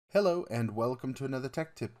Hello and welcome to another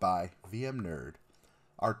tech tip by VMNerd.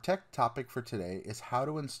 Our tech topic for today is how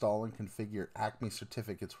to install and configure ACME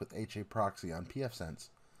certificates with HAProxy on PFSense.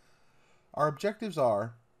 Our objectives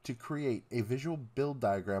are to create a visual build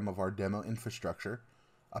diagram of our demo infrastructure,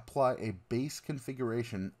 apply a base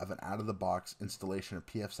configuration of an out-of-the-box installation of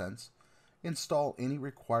PFSense, install any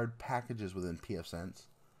required packages within PFSense,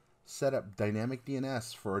 set up dynamic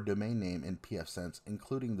DNS for a domain name in PFSense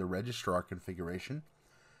including the registrar configuration,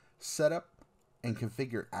 set up and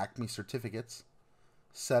configure ACME certificates,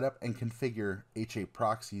 set up and configure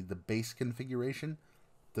HAProxy, the base configuration,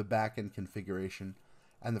 the backend configuration,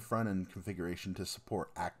 and the front-end configuration to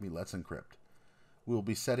support ACME Let's Encrypt. We will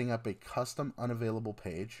be setting up a custom unavailable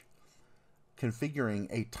page, configuring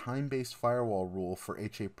a time-based firewall rule for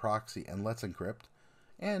HAProxy and Let's Encrypt,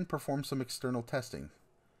 and perform some external testing.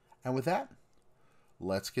 And with that,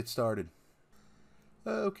 let's get started.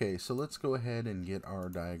 Okay, so let's go ahead and get our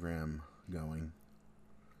diagram going.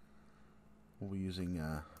 We'll be using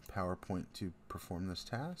PowerPoint to perform this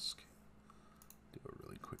task. Do a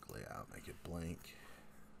really quick layout, make it blank.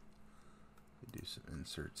 Do some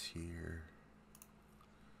inserts here.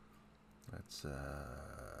 Let's do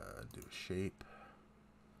a shape.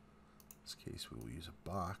 In this case, we will use a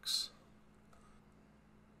box.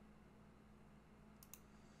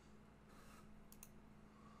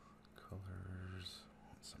 Colors.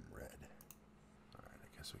 Some red. Alright, I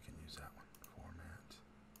guess we can use that one. Format.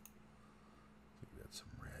 We got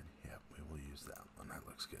some red. Yep, we will use that one. That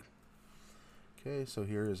looks good. Okay, so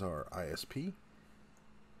here is our ISP.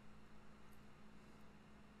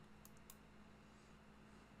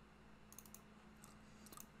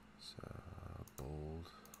 So,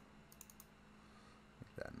 bold.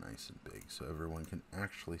 Make that nice and big so everyone can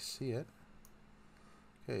actually see it.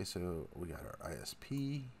 Okay, so we got our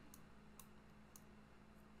ISP.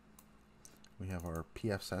 We have our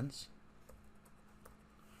PFSense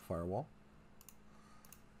firewall.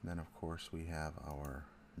 And then, of course, we have our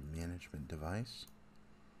management device.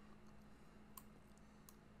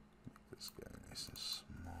 Make this guy nice and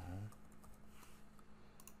small.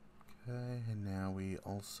 Okay, and now we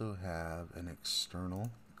also have an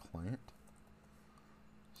external client.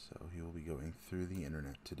 So he will be going through the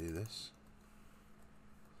internet to do this.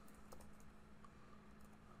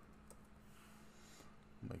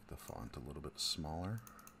 Make the font a little bit smaller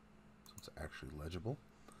so it's actually legible.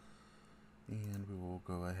 And we will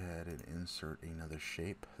go ahead and insert another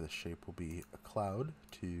shape. The shape will be a cloud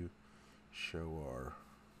to show our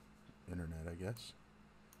internet, I guess.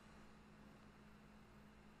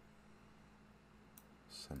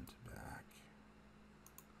 Send back.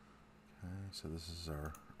 Okay, so this is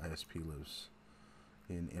our ISP lives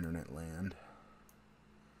in internet land.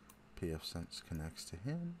 PFSense connects to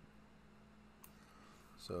him.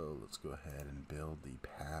 So let's go ahead and build the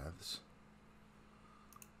paths.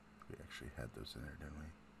 We actually had those in there, didn't we?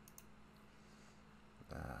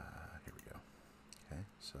 Here we go. Okay,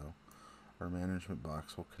 so our management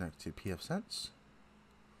box will connect to PFSense.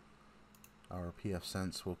 Our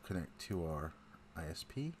PFSense will connect to our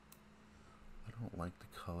ISP. I don't like the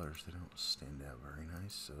colors, they don't stand out very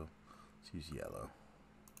nice, so let's use yellow.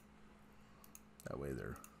 That way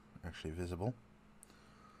they're actually visible.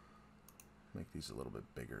 Make these a little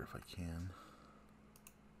bit bigger if I can.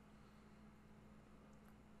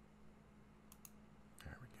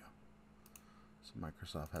 There we go. So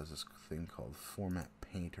Microsoft has this thing called Format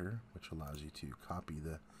Painter, which allows you to copy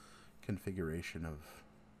the configuration of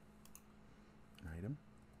an item.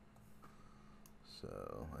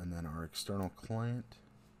 So, and then our external client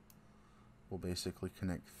will basically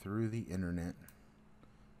connect through the internet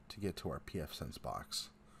to get to our PFSense box.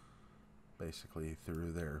 Basically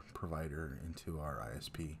through their provider into our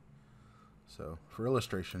ISP. So for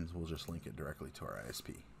illustrations, we'll just link it directly to our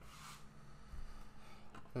ISP.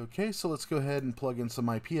 Okay, so let's go ahead and plug in some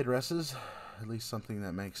IP addresses, at least something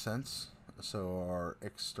that makes sense. So our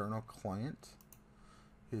external client,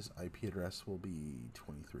 his IP address will be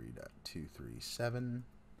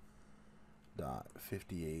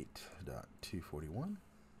 23.237.58.241.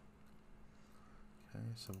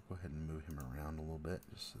 Okay, so we'll go ahead and move him around a little bit,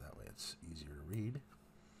 just so that way it's easier to read.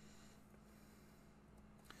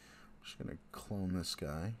 I'm just going to clone this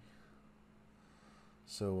guy.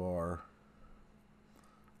 So our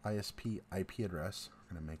ISP IP address,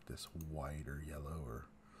 we're going to make this white or yellow or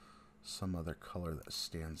some other color that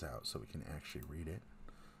stands out so we can actually read it.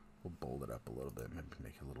 We'll bold it up a little bit, maybe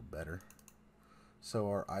make it a little better. So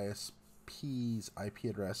our ISP's IP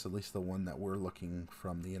address, at least the one that we're looking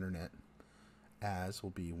from the internet, as will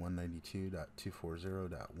be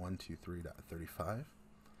 192.240.123.35.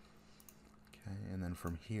 Okay, and then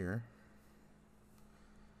from here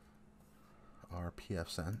our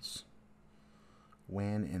PFSense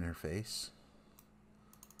WAN interface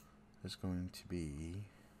is going to be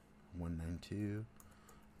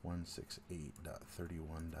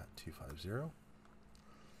 192.168.31.250.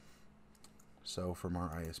 So from our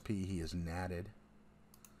ISP, he is NATed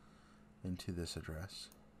into this address.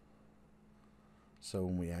 So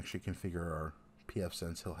when we actually configure our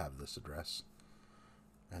PFSense, he'll have this address.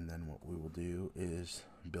 And then what we will do is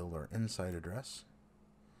build our inside address.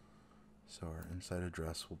 So our inside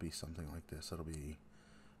address will be something like this. It'll be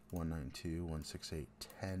 192.168.10,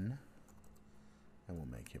 and we'll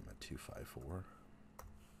make him a 254.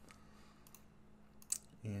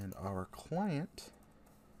 And our client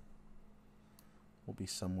will be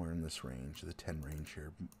somewhere in this range, the 10 range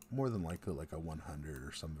here, more than likely like a 100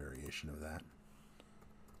 or some variation of that.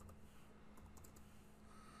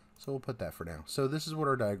 So we'll put that for now. So this is what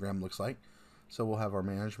our diagram looks like. So we'll have our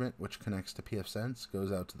management, which connects to PFSense,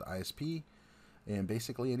 goes out to the ISP, and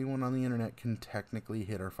basically anyone on the internet can technically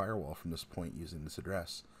hit our firewall from this point using this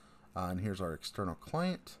address. And here's our external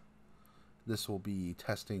client. This will be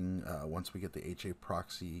testing once we get the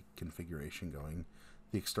HAProxy configuration going.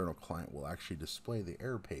 The external client will actually display the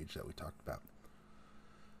error page that we talked about.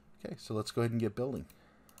 Okay, so let's go ahead and get building.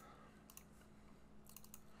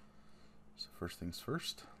 So first things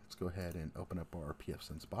first, let's go ahead and open up our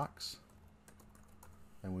PFSense box,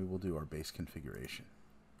 and we will do our base configuration.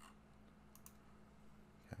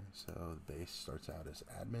 Okay, so the base starts out as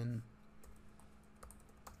admin,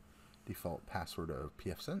 default password of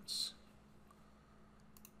PFSense,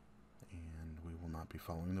 and we will not be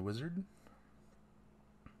following the wizard.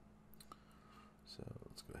 So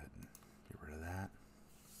let's go ahead and get rid of that,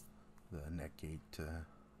 the netgate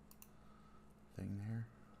thing there.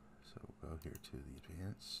 So we'll go here to the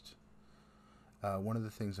advanced. One of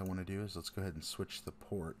the things I want to do is let's go ahead and switch the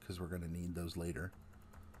port, because we're going to need those later.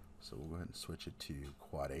 So we'll go ahead and switch it to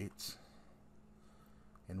quad 8s.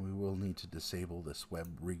 And we will need to disable this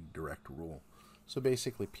web redirect rule. So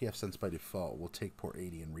basically PFSense by default will take port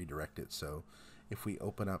 80 and redirect it. So if we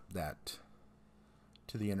open up that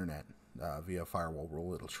to the internet via firewall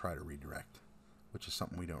rule, it'll try to redirect, which is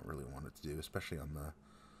something we don't really want it to do, especially on the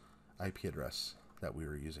IP address that we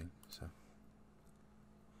were using. So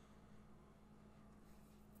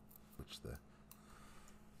switch the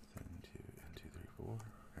thing to N234.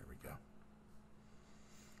 There we go.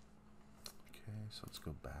 Okay, so let's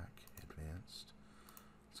go back, advanced.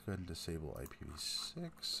 Let's go ahead and disable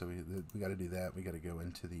IPv6. So we got to do that. We got to go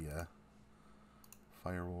into the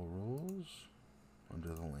firewall rules under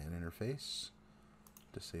the LAN interface.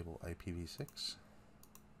 Disable IPv6.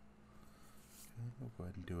 Okay, we'll go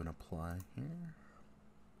ahead and do an apply here.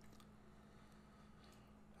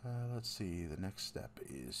 Let's see, the next step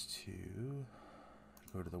is to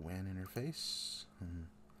go to the WAN interface.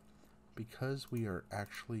 Because we are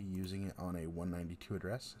actually using it on a 192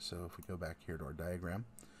 address, so if we go back here to our diagram,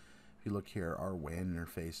 if you look here, our WAN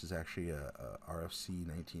interface is actually a RFC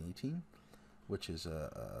 1918, which is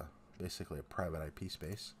basically a private IP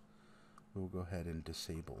space. We'll go ahead and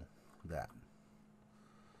disable that.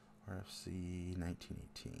 RFC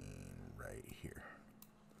 1918 right here.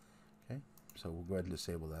 Okay, so we'll go ahead and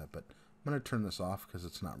disable that, but I'm going to turn this off because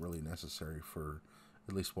it's not really necessary for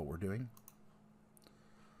at least what we're doing.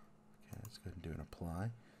 Okay, let's go ahead and do an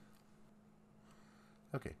apply.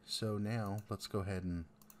 Okay, so now let's go ahead and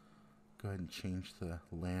change the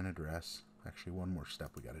LAN address. Actually, one more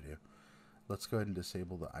step we got to do. Let's go ahead and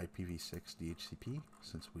disable the IPv6 DHCP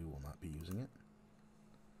since we will not be using it.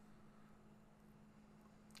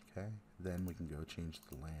 Okay, then we can go change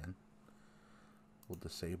the LAN. We'll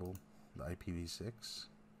disable the IPv6,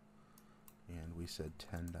 and we said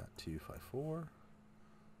 10.254/24.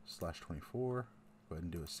 Go ahead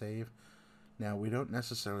and do a save. Now we don't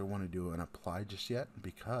necessarily want to do an apply just yet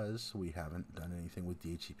because we haven't done anything with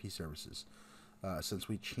DHCP services. Since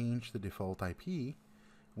we changed the default IP,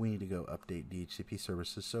 we need to go update DHCP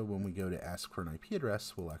services, so when we go to ask for an IP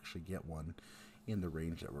address, we'll actually get one in the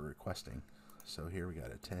range that we're requesting. So here we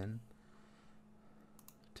got a 10.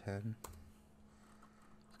 Let's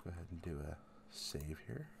go ahead and do a save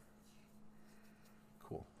here.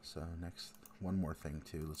 Cool. So next, one more thing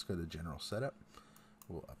too. Let's go to general setup.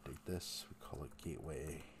 We'll update this. We call it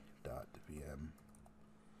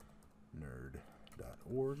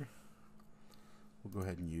gateway.vmnerd.org. We'll go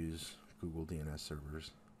ahead and use Google DNS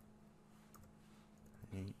servers.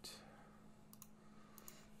 8.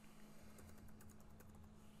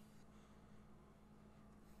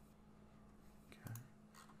 Okay.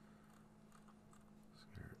 Let's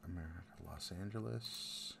go to America, Los Angeles.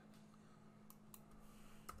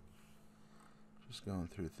 Just going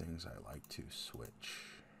through things I like to switch.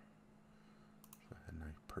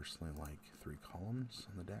 personally like 3 columns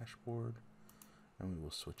on the dashboard, and we will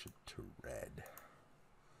switch it to red.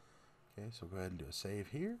 Okay, so go ahead and do a save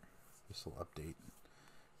here. This will update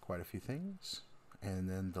quite a few things. And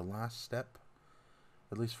then the last step,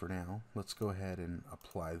 at least for now, let's go ahead and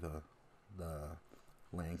apply the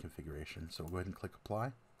LAN configuration. So we'll go ahead and click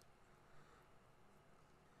apply.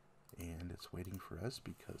 And it's waiting for us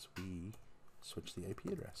because we switched the IP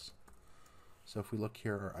address. So if we look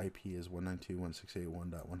here, our IP is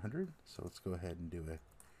 192.168.1.100. So let's go ahead and do a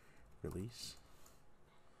release.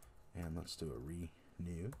 And let's do a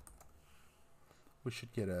renew. We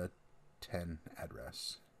should get a 10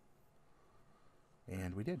 address.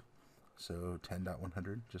 And we did. So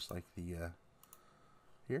 10.100, just like the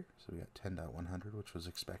here. So we got 10.100, which was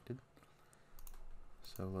expected.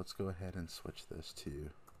 So let's go ahead and switch this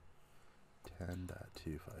to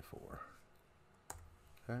 10.254.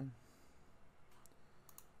 Okay.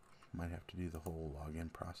 Might have to do the whole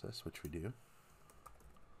login process, which we do.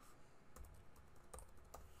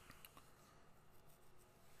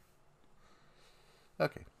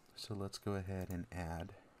 Okay, so let's go ahead and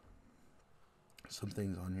add some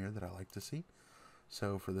things on here that I like to see.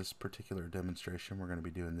 So for this particular demonstration, we're going to be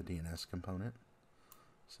doing the DNS component.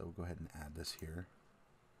 So we'll go ahead and add this here.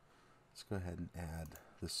 Let's go ahead and add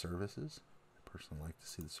the services. I personally like to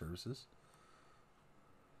see the services.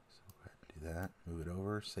 So go ahead and do that. Move it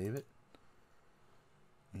over, save it.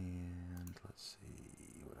 And let's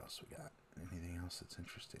see what else we got. Anything else that's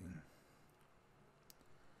interesting?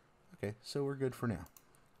 Okay, so we're good for now.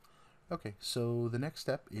 Okay, so the next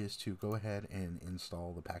step is to go ahead and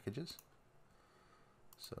install the packages.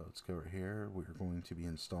 So let's go right here. We're going to be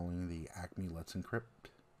installing the ACME Let's Encrypt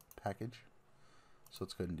package. So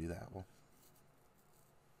let's go ahead and do that.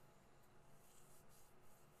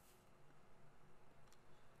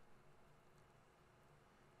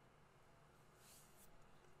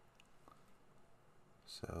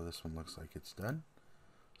 So this one looks like it's done.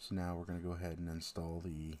 So now we're going to go ahead and install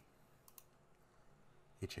the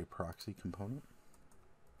HAProxy component.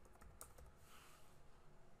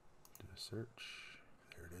 Do a search.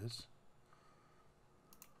 There it is.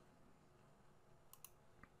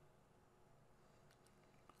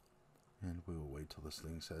 And we will wait till this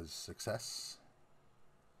thing says success.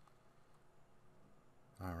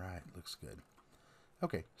 Alright, looks good.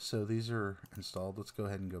 Okay, so these are installed. Let's go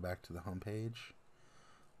ahead and go back to the home page.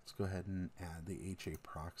 Let's go ahead and add the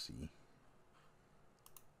HAProxy.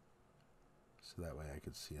 So that way I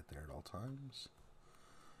could see it there at all times.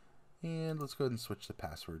 And let's go ahead and switch the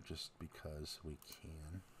password just because we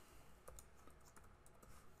can.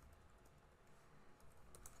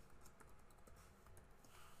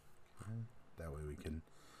 Okay. That way we can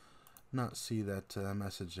not see that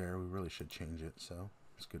message there. We really should change it, so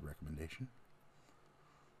it's a good recommendation.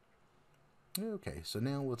 Okay, so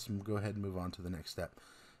now let's go ahead and move on to the next step.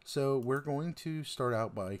 So we're going to start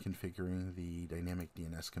out by configuring the dynamic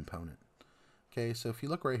DNS component. Okay, so if you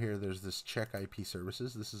look right here, there's this check IP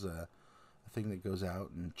services. This is a thing that goes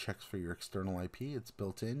out and checks for your external IP. It's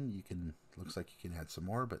built in. You can, looks like you can add some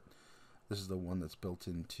more, but this is the one that's built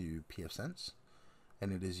into PFSense,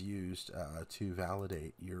 and it is used to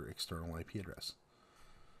validate your external IP address.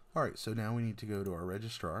 All right, so now we need to go to our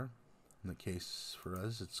registrar. In the case for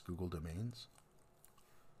us, it's Google Domains.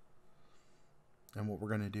 And what we're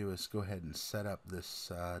going to do is go ahead and set up this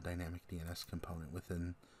dynamic DNS component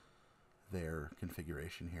within their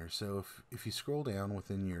configuration here. So if you scroll down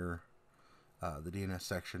within your the DNS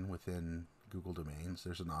section within Google Domains,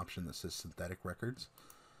 there's an option that says synthetic records,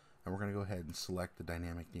 and we're going to go ahead and select the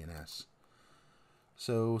dynamic DNS.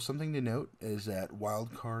 So something to note is that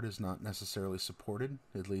wildcard is not necessarily supported.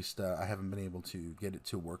 At least I haven't been able to get it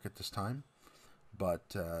to work at this time,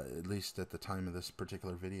 but at least at the time of this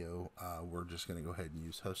particular video, we're just going to go ahead and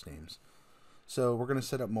use host names. So we're going to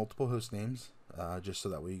set up multiple host names just so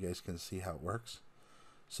that way you guys can see how it works.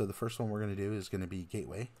 So the first one we're going to do is going to be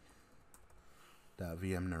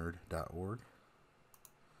gateway.vmnerd.org.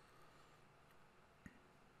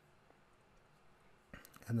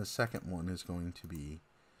 And the second one is going to be,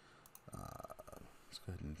 let's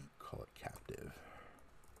go ahead and call it captive.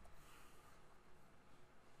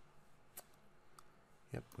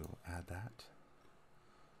 Yep, we'll add that.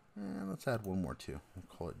 And let's add one more too. We'll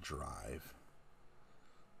call it drive.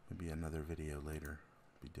 Maybe another video later,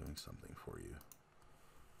 I'll be doing something for you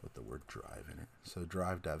with the word drive in it. So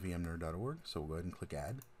drive.vmnerd.org. So we'll go ahead and click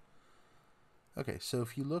add. Okay, so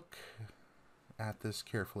if you look at this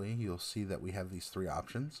carefully, you'll see that we have these three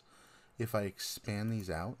options. If I expand these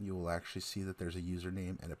out, you will actually see that there's a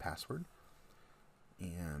username and a password.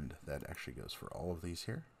 And that actually goes for all of these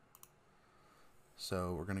here.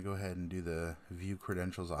 So we're going to go ahead and do the view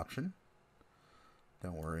credentials option.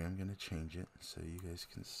 Don't worry, I'm going to change it so you guys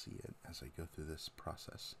can see it as I go through this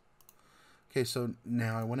process. Okay, so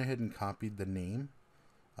now I went ahead and copied the name,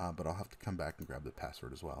 but I'll have to come back and grab the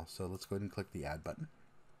password as well. So let's go ahead and click the add button.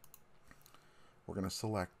 We're going to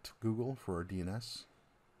select Google for our DNS,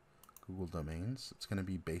 Google domains. It's going to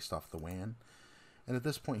be based off the WAN. And at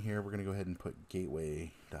this point here, we're going to go ahead and put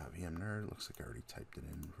gateway.vmnerd. Looks like I already typed it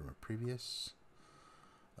in from a previous.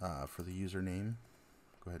 For the username,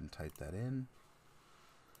 go ahead and type that in.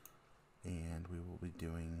 And we will be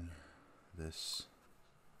doing this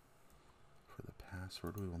for the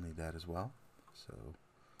password. We will need that as well. So go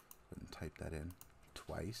ahead and type that in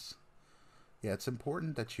twice. Yeah, it's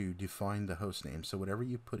important that you define the host name. So whatever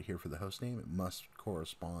you put here for the host name, it must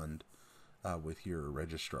correspond with your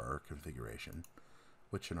registrar configuration,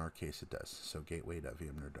 which in our case it does. So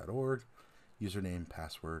gateway.vmnerd.org, username,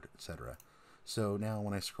 password, etc. So now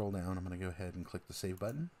when I scroll down, I'm going to go ahead and click the save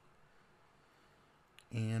button.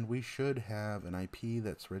 And we should have an IP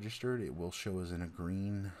that's registered. It will show us in a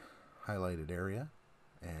green highlighted area.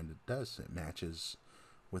 And it does. It matches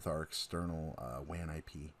with our external WAN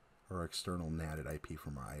IP, or external NATed IP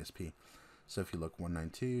from our ISP. So if you look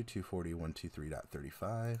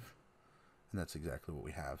 192.240.123.35, and that's exactly what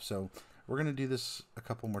we have. So we're going to do this a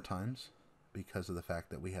couple more times because of the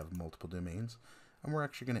fact that we have multiple domains. And we're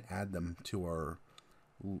actually going to add them to our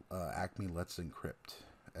ACME Let's Encrypt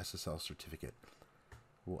SSL certificate.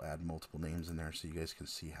 We'll add multiple names in there so you guys can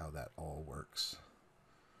see how that all works.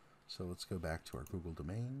 So let's go back to our Google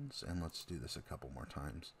domains and let's do this a couple more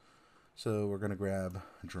times. So we're going to grab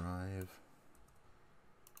Drive.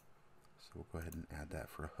 So we'll go ahead and add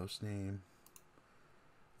that for a host name.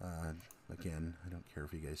 Again, I don't care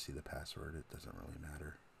if you guys see the password. It doesn't really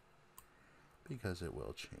matter because it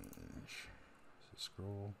will change. So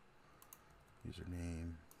scroll,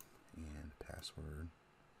 username, and password.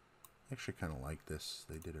 I actually kind of like this.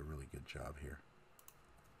 They did a really good job here.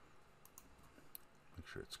 Make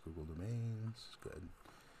sure it's Google Domains. Good.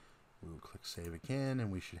 We'll click Save again,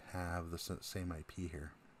 and we should have the same IP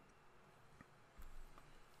here.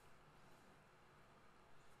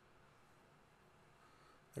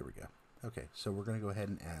 There we go. Okay, so we're going to go ahead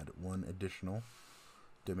and add one additional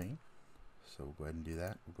domain. So we'll go ahead and do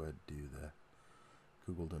that. We'll go ahead and do the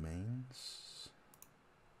Google Domains.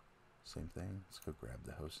 Same thing. Let's go grab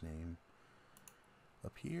the host name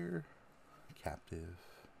up here. Captive.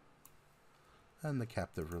 And the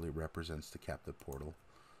captive really represents the captive portal.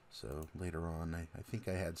 So later on, I think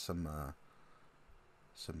I had some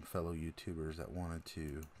fellow YouTubers that wanted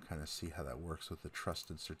to kind of see how that works with the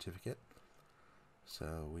trusted certificate.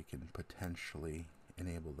 So we can potentially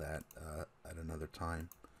enable that at another time.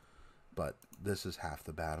 But this is half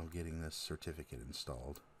the battle, getting this certificate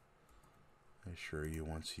installed. I assure you,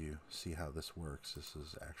 once you see how this works, this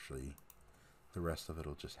is actually, the rest of it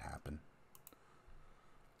will just happen.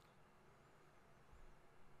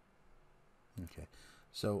 Okay,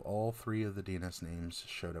 so all three of the DNS names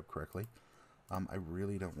showed up correctly. I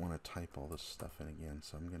really don't want to type all this stuff in again,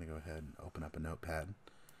 so I'm going to go ahead and open up a notepad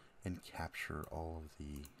and capture all of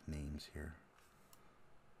the names here,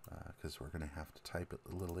 because we're going to have to type it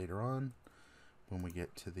a little later on when we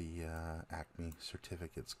get to the ACME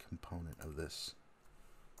certificates component of this.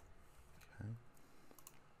 Okay.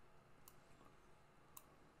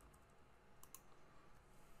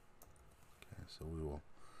 Okay, so we will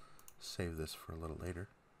save this for a little later.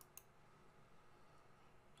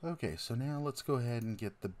 Okay, so now let's go ahead and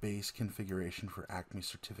get the base configuration for ACME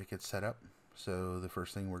certificate set up. So the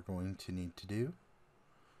first thing we're going to need to do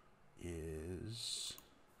is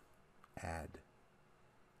add.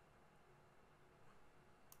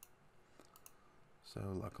 So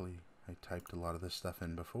luckily I typed a lot of this stuff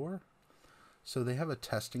in before. So they have a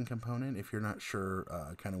testing component. If you're not sure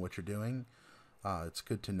kind of what you're doing, it's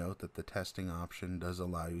good to note that the testing option does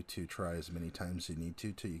allow you to try as many times as you need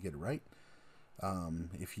to till you get it right.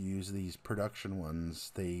 If you use these production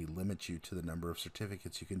ones, they limit you to the number of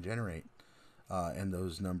certificates you can generate. And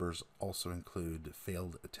those numbers also include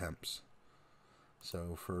failed attempts.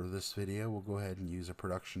 So for this video, we'll go ahead and use a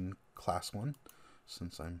production class 1,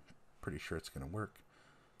 since I'm pretty sure it's going to work.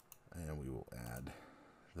 And we will add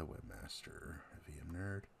the webmaster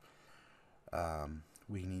VMNerd.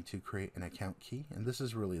 We need to create an account key, and this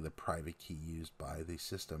is really the private key used by the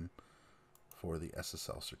system for the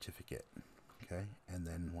SSL certificate. Okay, and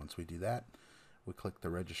then once we do that, we click the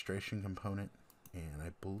registration component, and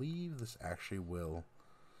I believe this actually will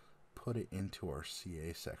put it into our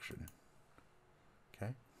CA section.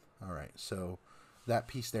 Okay, all right, so that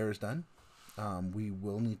piece there is done. We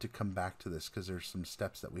will need to come back to this because there's some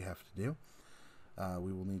steps that we have to do.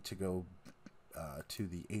 we will need to go to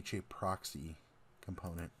the HAProxy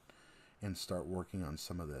component and start working on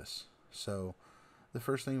some of this. So the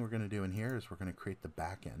first thing we're going to do in here is we're going to create the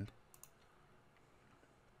backend.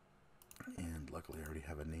 And luckily I already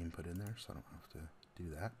have a name put in there, so I don't have to do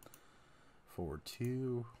that. Forward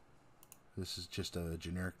to, this is just a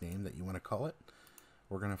generic name that you want to call it.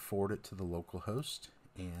 We're going to forward it to the local host,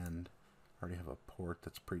 and I already have a port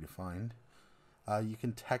that's predefined. You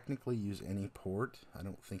can technically use any port. I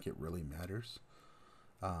don't think it really matters.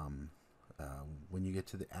 When you get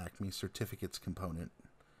to the ACME certificates component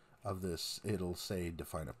of this, it'll say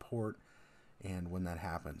define a port, and when that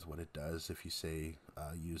happens, what it does, if you say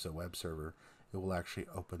use a web server, it will actually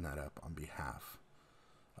open that up on behalf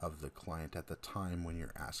of the client at the time when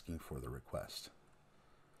you're asking for the request.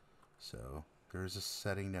 So there's a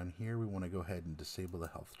setting down here. We want to go ahead and disable the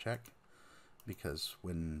health check, because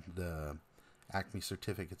when the ACME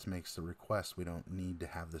certificates makes the request, we don't need to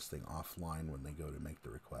have this thing offline when they go to make the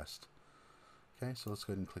request. Okay, so let's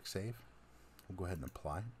go ahead and click save. We'll go ahead and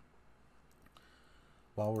apply.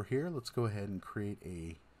 While we're here, let's go ahead and create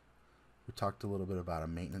we talked a little bit about a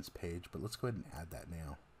maintenance page, but let's go ahead and add that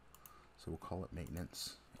now. So we'll call it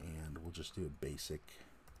maintenance, and we'll just do a basic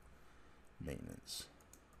maintenance.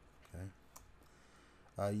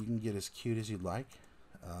 Okay. You can get as cute as you'd like.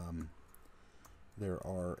 There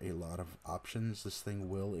are a lot of options. This thing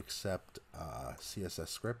will accept CSS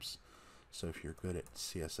scripts, so if you're good at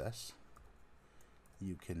CSS,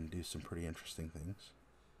 you can do some pretty interesting things.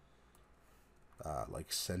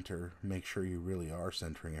 Like center, make sure you really are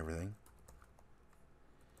centering everything.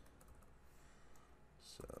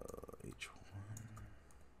 So H1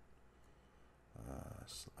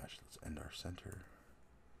 slash, let's end our center.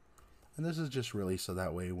 And this is just really so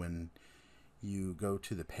that way when you go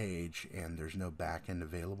to the page and there's no backend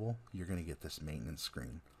available, you're going to get this maintenance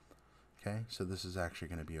screen. Okay, so this is actually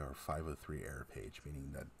going to be our 503 error page,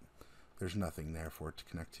 meaning that there's nothing there for it to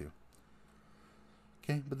connect to.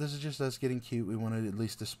 Okay, but this is just us getting cute. We want to at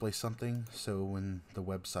least display something, so when the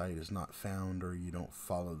website is not found or you don't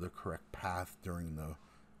follow the correct path during the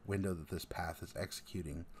window that this path is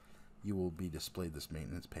executing, you will be displayed this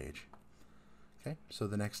maintenance page. Okay, so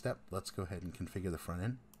the next step, let's go ahead and configure the front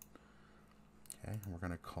end. Okay, and we're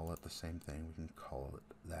going to call it the same thing. We can call it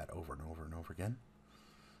that over and over and over again.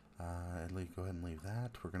 Go ahead and leave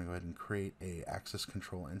that. We're going to go ahead and create a access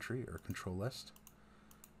control entry or control list.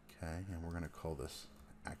 Okay, and we're going to call this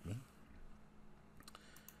ACME.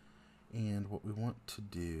 And what we want to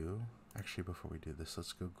do, actually before we do this,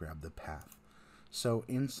 let's go grab the path. So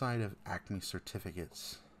inside of ACME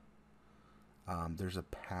certificates, there's a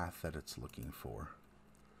path that it's looking for.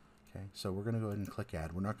 Okay, so we're going to go ahead and click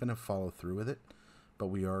add. We're not going to follow through with it, but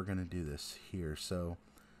we are going to do this here. So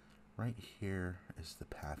right here is the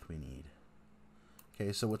path we need.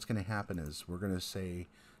 Okay, so what's going to happen is we're going to say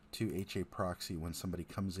to HAProxy when somebody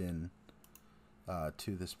comes in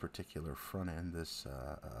to this particular front end, this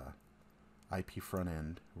IP front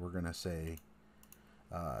end, we're going to say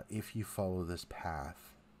if you follow this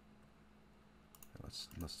path, let's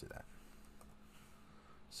do that.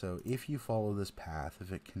 So if you follow this path,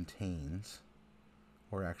 if it contains,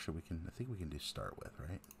 or actually I think we can do start with,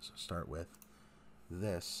 right? So start with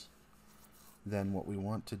this, then what we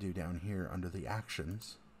want to do down here under the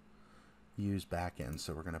actions, use backend.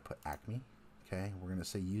 So we're going to put ACME. Okay, we're going to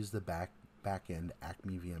say use the backend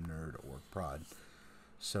ACME VMNerd or prod.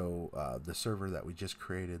 So the server that we just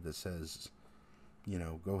created that says, you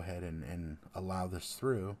know, go ahead and allow this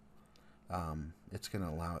through, it's going to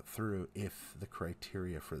allow it through if the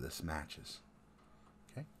criteria for this matches.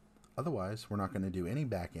 Okay, otherwise we're not going to do any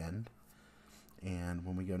backend. And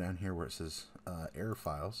when we go down here where it says error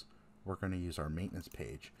files, we're going to use our maintenance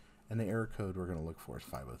page, and the error code we're going to look for is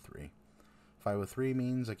 503. 503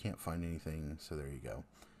 means I can't find anything, so there you go.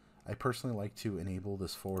 I personally like to enable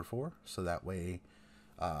this forward for, so that way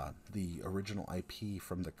the original IP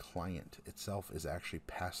from the client itself is actually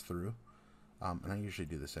passed through. And I usually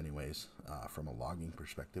do this anyways. From a logging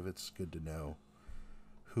perspective, it's good to know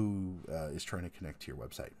who is trying to connect to your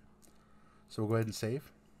website. So we'll go ahead and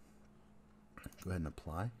save. Go ahead and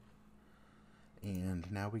apply.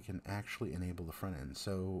 And now we can actually enable the front end.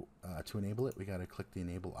 So to enable it, we got to click the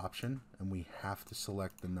enable option, and we have to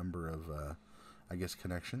select the number of, I guess,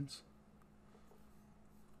 connections.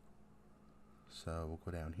 So we'll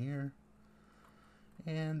go down here,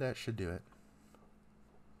 and that should do it.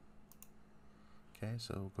 Okay,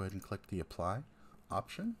 so we'll go ahead and click the apply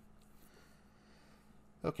option.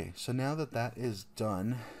 Okay, so now that that is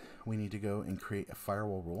done, we need to go and create a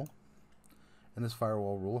firewall rule. And this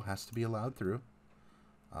firewall rule has to be allowed through.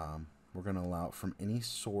 We're going to allow it from any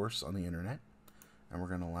source on the internet. and we're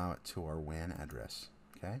going to allow it to our WAN address.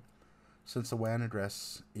 Okay, since the WAN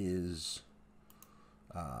address is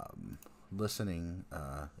listening,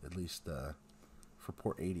 at least for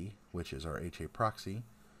port 80, which is our HAProxy,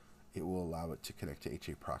 it will allow it to connect to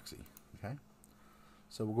HAProxy. Okay,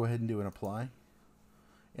 so we'll go ahead and do an apply.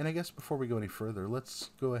 And I guess before we go any further,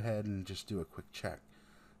 let's go ahead and just do a quick check.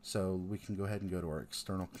 So we can go ahead and go to our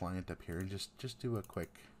external client up here and just do a quick,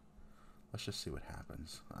 let's just see what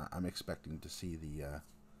happens. I'm expecting to see the,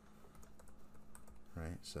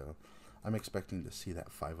 right, so I'm expecting to see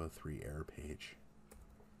that 503 error page.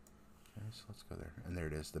 Okay, so let's go there. And there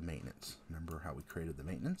it is, the maintenance. Remember how we created the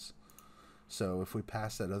maintenance? So if we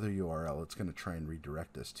pass that other URL, it's going to try and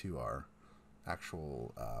redirect us to our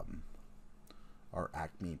actual, our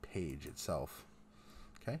ACME page itself.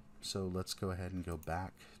 Okay, so let's go ahead and go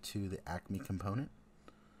back to the ACME component.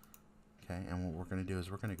 Okay, and what we're going to do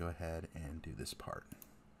is we're going to go ahead and do this part.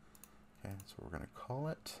 Okay, so we're going to call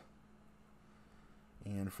it.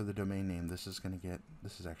 And for the domain name, this is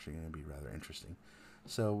actually going to be rather interesting.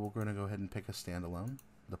 So we're going to go ahead and pick a standalone.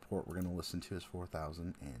 The port we're going to listen to is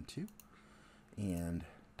 4002. And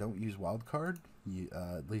don't use wildcard.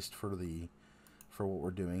 At least for what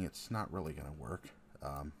we're doing, it's not really going to work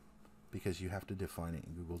because you have to define it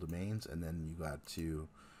in Google Domains, and then you got to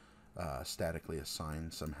statically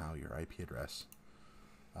assign somehow your IP address.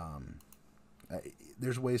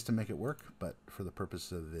 There's ways to make it work, but for the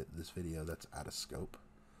purpose of this video, that's out of scope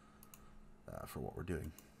for what we're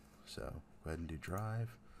doing. So go ahead and do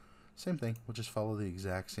drive. Same thing. We'll just follow the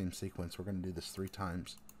exact same sequence. We're going to do this 3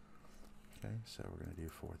 times. Okay, so we're going to do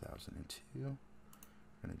 4002.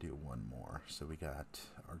 We're going to do one more. So we got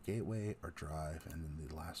our gateway, our drive, and then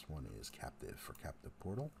the last one is captive for captive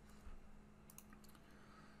portal.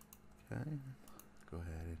 Okay, go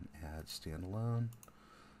ahead and add standalone.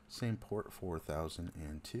 Same port,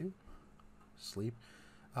 4002. Sleep.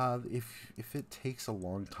 If it takes a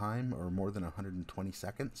long time or more than 120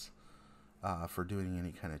 seconds for doing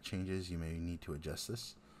any kind of changes, you may need to adjust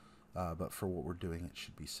this. But for what we're doing, it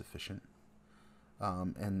should be sufficient.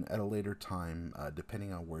 And at a later time,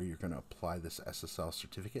 depending on where you're going to apply this SSL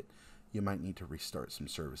certificate, you might need to restart some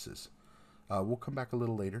services. We'll come back a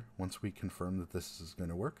little later once we confirm that this is going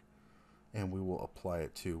to work, and we will apply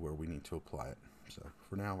it to where we need to apply it. So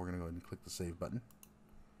for now, we're going to go ahead and click the save button.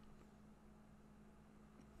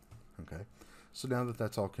 Okay, so now that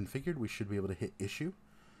that's all configured, we should be able to hit issue,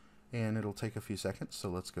 and it'll take a few seconds, so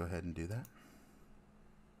let's go ahead and do that.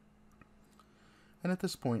 And at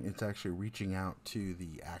this point, it's actually reaching out to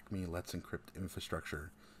the ACME Let's Encrypt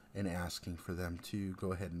infrastructure and asking for them to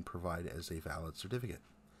go ahead and provide as a valid certificate.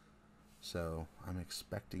 So I'm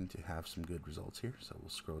expecting to have some good results here. So we'll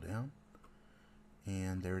scroll down,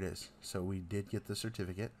 and there it is. So we did get the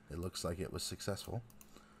certificate. It looks like it was successful.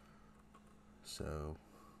 So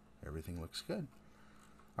everything looks good.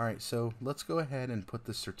 All right, so let's go ahead and put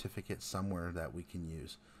this certificate somewhere that we can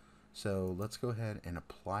use. So let's go ahead and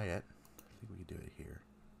apply it. I think we could do it here.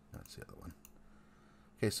 That's the other one.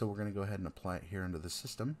 Okay, so we're going to go ahead and apply it here under the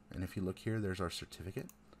system. And if you look here, there's our certificate.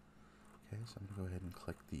 Okay, so I'm going to go ahead and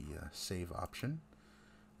click the save option.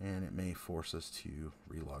 And it may force us to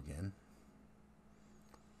relog in.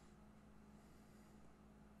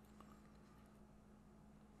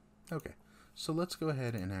 Okay, so let's go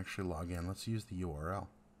ahead and actually log in. Let's use the URL.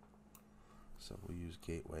 So we'll use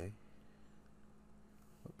gateway.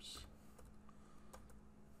 Oops.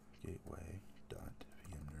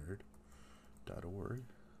 Gateway.vmnerd.org.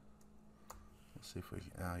 Let's see if we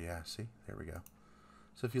can, oh yeah, see, there we go.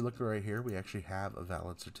 So if you look right here, we actually have a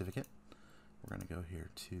valid certificate. We're going to go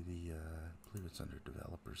here to the, I believe it's under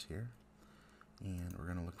developers here. And we're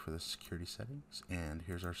going to look for the security settings. And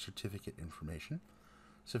here's our certificate information.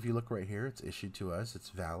 So if you look right here, it's issued to us. It's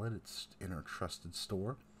valid. It's in our trusted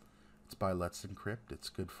store. It's by Let's Encrypt. It's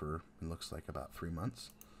good for, it looks like, about 3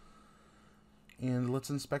 months. And let's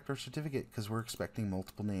inspect our certificate because we're expecting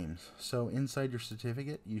multiple names. So inside your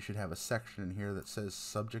certificate, you should have a section in here that says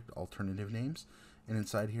subject alternative names. And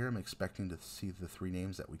inside here, I'm expecting to see the 3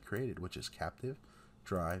 names that we created, which is captive,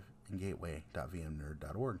 drive, and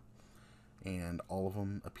gateway.vmnerd.org. And all of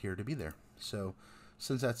them appear to be there. So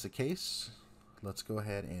since that's the case, let's go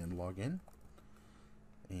ahead and log in.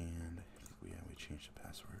 And we changed the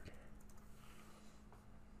password.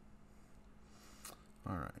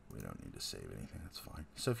 Alright, we don't need to save anything, that's fine.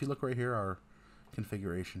 So if you look right here, our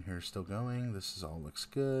configuration here is still going. This is all looks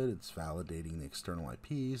good. It's validating the external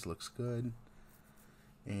IPs, looks good.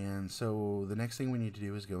 And so the next thing we need to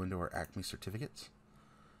do is go into our ACME certificates.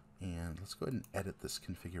 And let's go ahead and edit this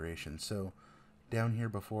configuration. So down here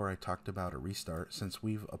before I talked about a restart, since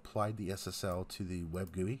we've applied the SSL to the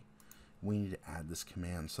web GUI we need to add this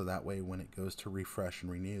command. So that way when it goes to refresh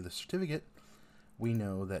and renew the certificate, we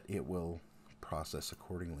know that it will process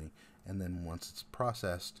accordingly. And then once it's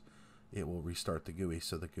processed, it will restart the GUI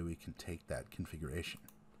so the GUI can take that configuration.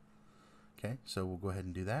 Okay, so we'll go ahead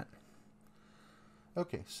and do that.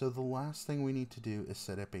 Okay, so the last thing we need to do is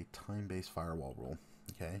set up a time-based firewall rule.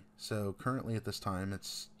 Okay, so currently at this time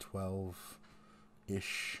it's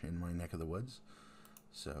 12-ish in my neck of the woods.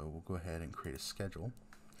 So we'll go ahead and create a schedule.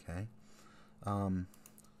 Okay.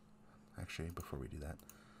 Actually, before we do that,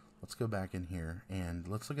 let's go back in here and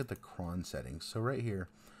let's look at the cron settings. So right here,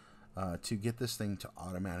 to get this thing to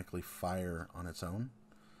automatically fire on its own,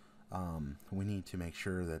 we need to make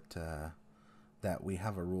sure that that we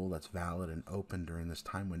have a rule that's valid and open during this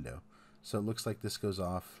time window. So it looks like this goes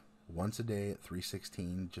off once a day at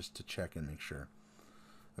 3:16 just to check and make sure.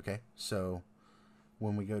 Okay, so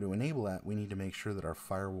when we go to enable that, we need to make sure that our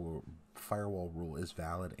firewall rule is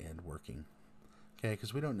valid and working. Okay,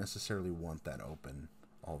 because we don't necessarily want that open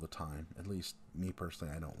all the time. At least me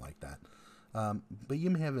personally, I don't like that. But you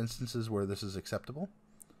may have instances where this is acceptable.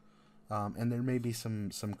 And there may be some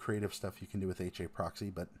creative stuff you can do with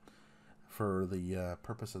HAProxy, but for the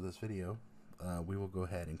purpose of this video, we will go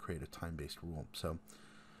ahead and create a time-based rule. So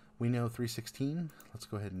we know 3:16. Let's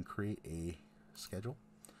go ahead and create a schedule,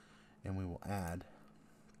 and we will add,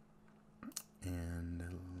 and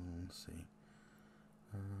let's see,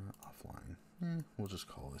 offline. We'll just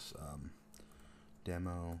call this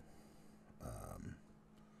demo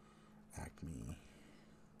ACME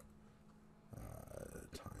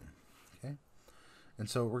time. Okay, and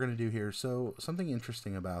so what we're going to do here, so something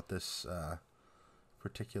interesting about this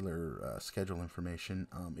particular schedule information,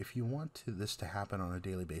 if you want this to happen on a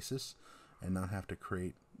daily basis and not have to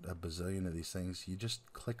create a bazillion of these things, you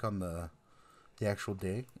just click on the actual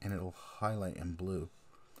day and it'll highlight in blue.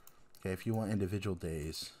 Okay, if you want individual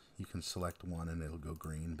days, you can select one and it'll go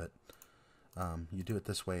green, but you do it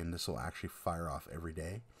this way and this will actually fire off every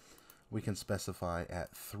day. We can specify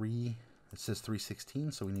at 3, it says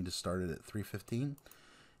 3:16, so we need to start it at 3:15,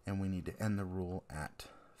 and we need to end the rule at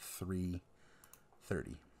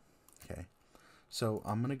 3:30. Okay, so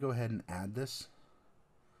I'm going to go ahead and add this.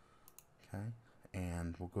 Okay,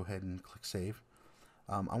 and we'll go ahead and click save.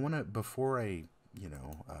 I want to, before I,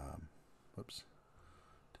 whoops,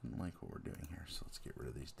 didn't like what we're doing here, so let's get rid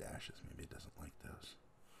of these dashes. Maybe it doesn't like those.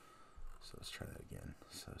 So let's try that again.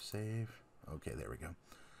 So save. Okay, there we go.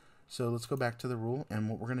 So let's go back to the rule, and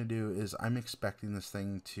what we're going to do is I'm expecting this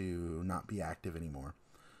thing to not be active anymore.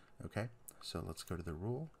 Okay, so let's go to the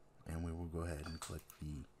rule, and we will go ahead and click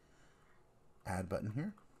the add button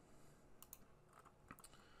here.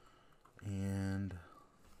 And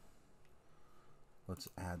let's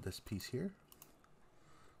add this piece here.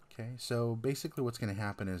 Okay, so basically what's going to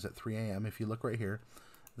happen is at 3 a.m., if you look right here,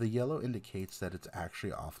 the yellow indicates that it's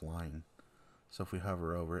actually offline. So if we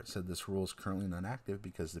hover over it, said this rule is currently not active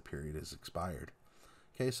because the period is expired.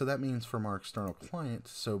 Okay, so that means from our external client,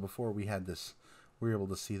 so before we had this, we were able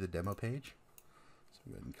to see the demo page. So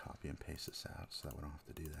go ahead and copy and paste this out so that we don't have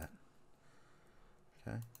to do that.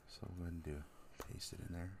 Okay, so we'll go ahead and paste it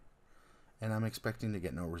in there. And I'm expecting to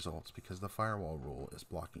get no results because the firewall rule is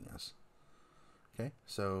blocking us. Okay,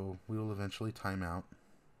 so we will eventually time out.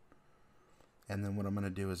 And then what I'm going to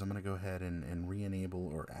do is I'm going to go ahead and re-enable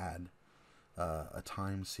or add a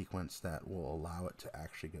time sequence that will allow it to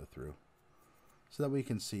actually go through, so that we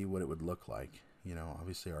can see what it would look like. You know,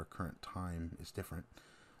 obviously our current time is different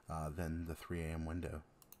than the 3 a.m. window.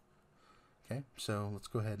 Okay, so let's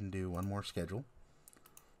go ahead and do one more schedule.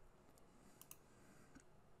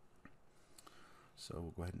 So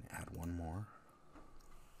we'll go ahead and add one more.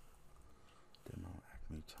 Demo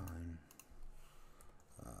ACME time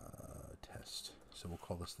test. So we'll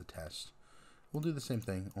call this the test. We'll do the same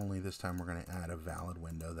thing, only this time we're going to add a valid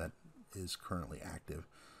window that is currently active.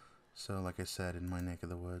 So like I said, in my neck of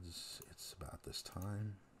the woods, it's about this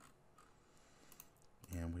time.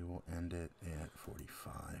 And we will end it at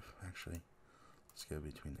 45. Actually, let's go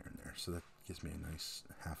between there and there. So that gives me a nice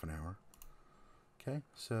half an hour. Okay,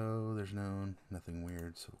 so there's nothing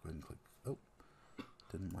weird, so we'll go ahead and click. Oh,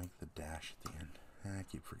 didn't like the dash at the end. I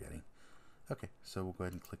keep forgetting. Okay, so we'll go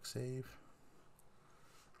ahead and click save.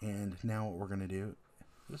 And now what we're going to do,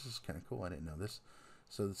 this is kind of cool, I didn't know this.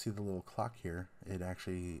 So see the little clock here, it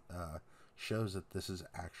actually shows that this is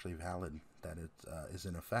actually valid, that it is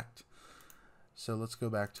in effect. So let's go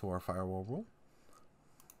back to our firewall rule.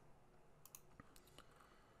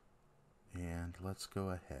 And let's go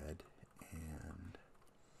ahead and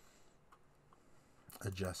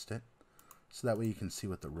adjust it, so that way you can see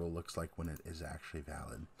what the rule looks like when it is actually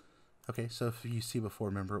valid. Okay, so if you see before,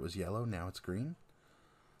 remember it was yellow, now it's green.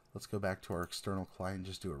 Let's go back to our external client and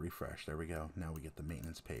just do a refresh. There we go. Now we get the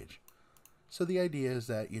maintenance page. So the idea is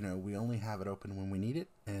that, we only have it open when we need it,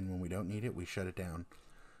 and when we don't need it, we shut it down.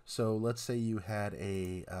 So let's say you had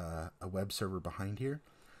a web server behind here.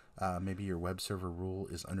 Maybe your web server rule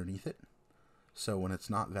is underneath it. So when it's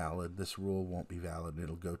not valid, this rule won't be valid.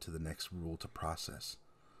 It'll go to the next rule to process.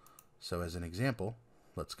 So as an example,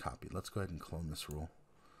 let's go ahead and clone this rule.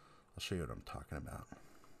 I'll show you what I'm talking about.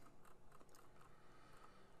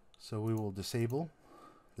 So we will disable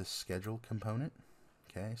this schedule component.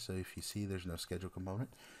 Okay, so if you see there's no schedule component.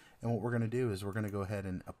 And what we're going to do is we're going to go ahead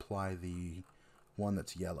and apply the one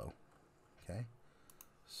that's yellow. Okay,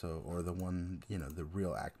 so, or the one, the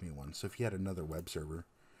real ACME one. So if you had another web server,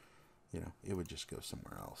 it would just go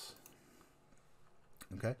somewhere else.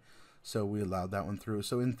 Okay, so we allowed that one through.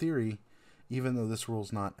 So in theory, even though this rule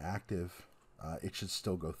is not active, it should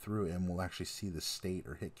still go through, and we'll actually see the state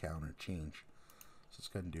or hit counter change. So let's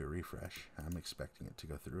go ahead and do a refresh. I'm expecting it to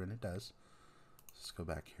go through, and it does. Let's go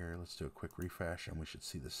back here. Let's do a quick refresh, and we should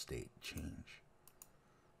see the state change.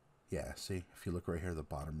 Yeah, see, if you look right here at the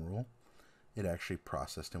bottom rule, it actually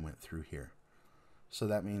processed and went through here. So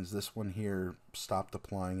that means this one here stopped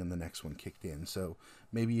applying and the next one kicked in. So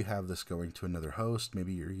maybe you have this going to another host.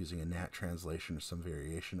 Maybe you're using a NAT translation or some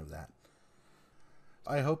variation of that.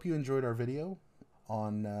 I hope you enjoyed our video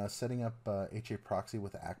on setting up HAProxy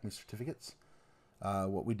with ACME certificates.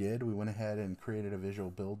 What we did, we went ahead and created a visual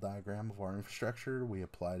build diagram of our infrastructure. We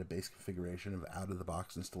applied a base configuration of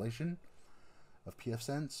out-of-the-box installation of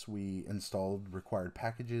PFSense. We installed required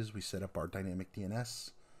packages. We set up our dynamic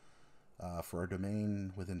DNS for our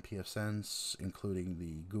domain within PFSense, including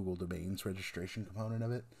the Google Domains registration component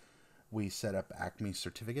of it. We set up ACME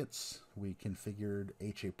certificates. We configured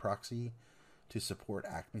HAProxy to support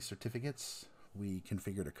ACME certificates. We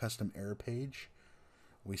configured a custom error page.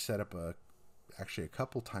 We set up actually a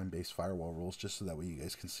couple time-based firewall rules just so that way you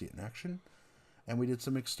guys can see it in action. And we did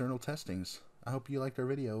some external testings. I hope you liked our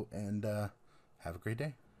video, and have a great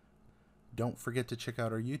day. Don't forget to check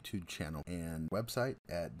out our YouTube channel and website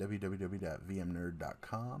at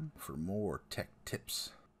www.vmnerd.com for more tech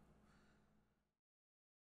tips.